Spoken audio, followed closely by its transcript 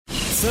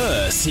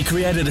First, he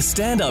created a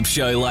stand-up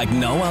show like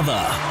no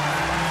other.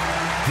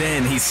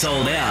 Then he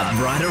sold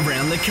out right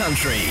around the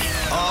country.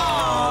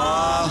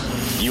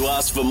 You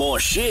asked for more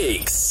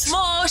Shigs.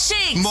 More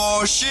Shigs!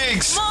 More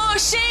Shigs! More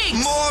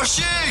Shigs! More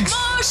Shigs!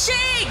 More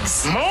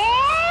Shigs!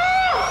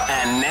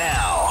 And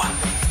now,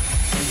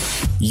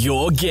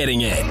 you're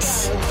getting it.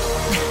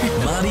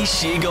 Marty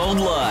Sheargold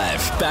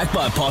Live, backed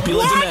by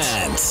popular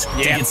demand.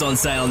 Tickets on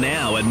sale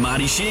now at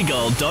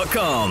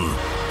martysheargold.com.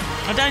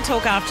 I don't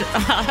talk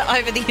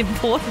over the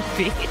important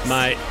bits.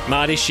 Mate,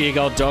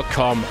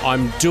 martysheargold.com.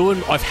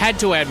 I've had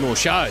to add more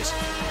shows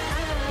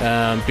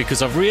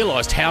because I've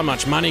realised how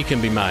much money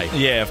can be made.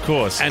 Yeah, of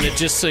course. And it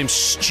just seems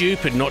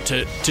stupid not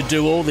to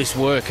do all this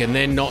work and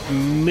then not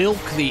milk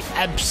the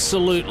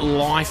absolute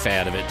life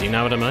out of it. Do you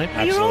know what I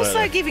mean? You're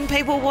also giving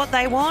people what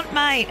they want,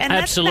 mate. And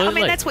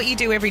Absolutely. That's what you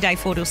do every day,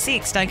 4 till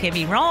 6. Don't get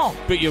me wrong.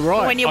 But you're right.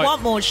 But when you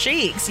want more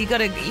Shigs, you got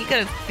to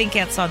think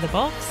outside the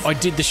box. I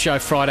did the show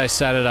Friday,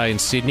 Saturday in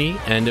Sydney,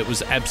 and it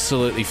was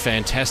absolutely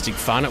fantastic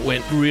fun. It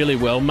went really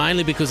well,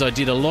 mainly because I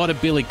did a lot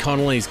of Billy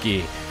Connolly's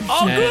gear.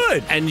 Oh,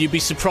 good. And you'd be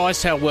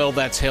surprised how well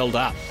that's held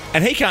up.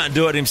 And he can't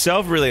do it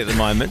himself really at the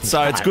moment,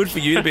 so it's good for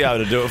you to be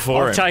able to do it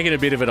for him. I've taken a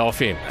bit of it off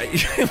him.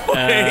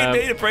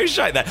 He'd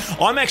appreciate that.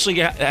 I'm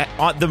actually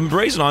the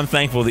reason I'm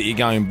thankful that you're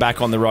going back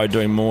on the road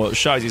doing more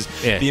shows is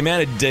the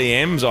amount of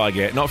DMs I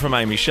get, not from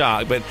Amy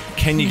Shark, but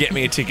can you get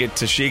me a ticket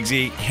to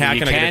Shigsy? How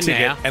can I get a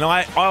ticket? Now. And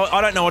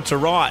I don't know what to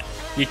write.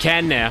 You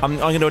can now. I'm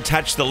going to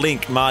attach the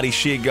link,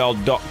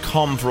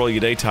 martysheargold.com, for all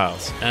your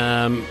details.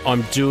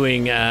 I'm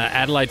doing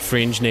Adelaide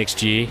Fringe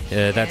next year.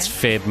 That's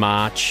Feb,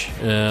 March.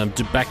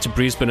 Back to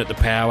Brisbane at the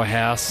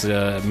Powerhouse,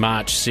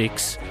 March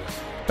 6.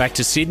 Back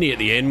to Sydney at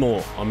the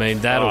Enmore. I mean,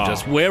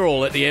 we're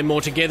all at the Enmore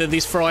together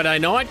this Friday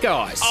night,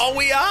 guys. Oh,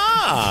 we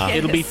are. Yes.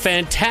 It'll be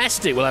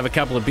fantastic. We'll have a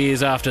couple of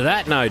beers after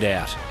that, no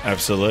doubt.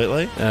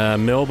 Absolutely.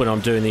 Melbourne, I'm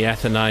doing the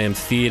Athenaeum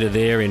Theatre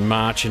there in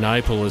March and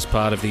April as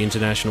part of the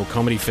International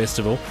Comedy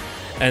Festival.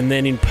 And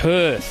then in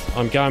Perth,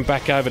 I'm going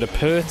back over to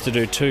Perth to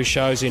do 2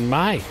 shows in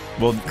May.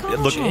 Well,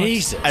 look,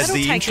 Jesus. as That'll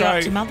the take you up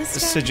intro to Mother's Day.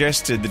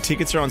 suggested, the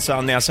tickets are on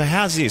sale now. So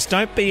how's this?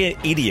 Don't be an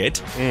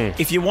idiot.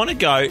 If you want to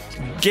go,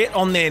 get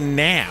on there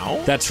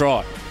now. That's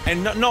right.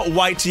 And not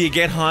wait till you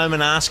get home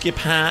and ask your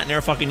partner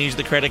if I can use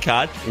the credit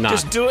card. No.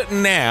 Just do it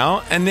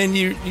now, and then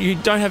you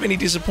don't have any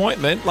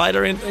disappointment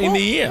later in the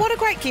year. What a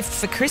great gift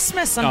for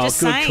Christmas. I'm just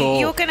good saying.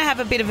 call. You're going to have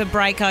a bit of a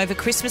break over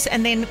Christmas,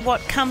 and then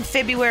come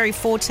February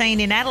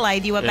 14 in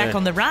Adelaide, you are back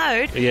on the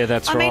road. Yeah,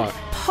 that's I mean, right.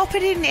 pop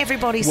it in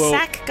everybody's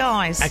sack,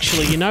 guys.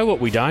 Actually, you know what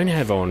we don't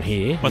have on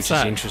here, What's which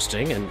that? is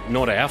interesting and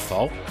not our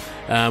fault.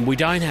 We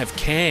don't have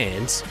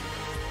Cairns,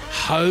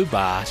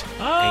 Hobart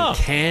and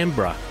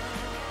Canberra,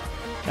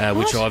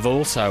 which I've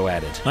also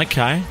added.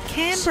 Okay.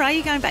 Canberra, are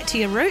you going back to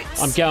your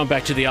roots? I'm going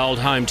back to the old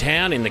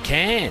hometown in the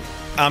Cairn.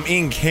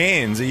 In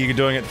Cairns, are you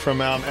doing it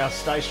from our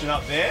station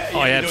up there?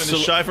 Are you doing the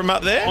show from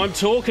up there? I'm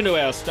talking to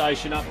our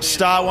station up there.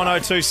 Star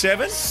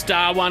 1027?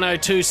 Star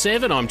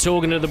 1027. I'm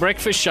talking to the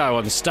breakfast show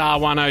on Star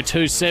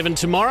 1027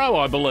 tomorrow,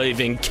 I believe,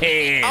 in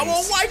Cairns. Oh,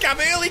 well, wake up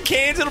early,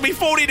 Cairns. It'll be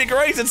 40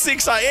 degrees at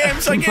 6 a.m,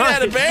 so get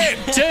out of bed.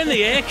 Turn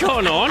the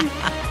aircon on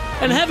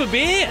and have a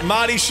beer.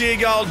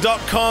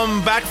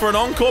 MartySheargold.com, back for an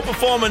encore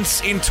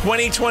performance in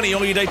 2020.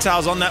 All your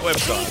details on that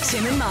website.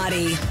 Tim and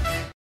Marty.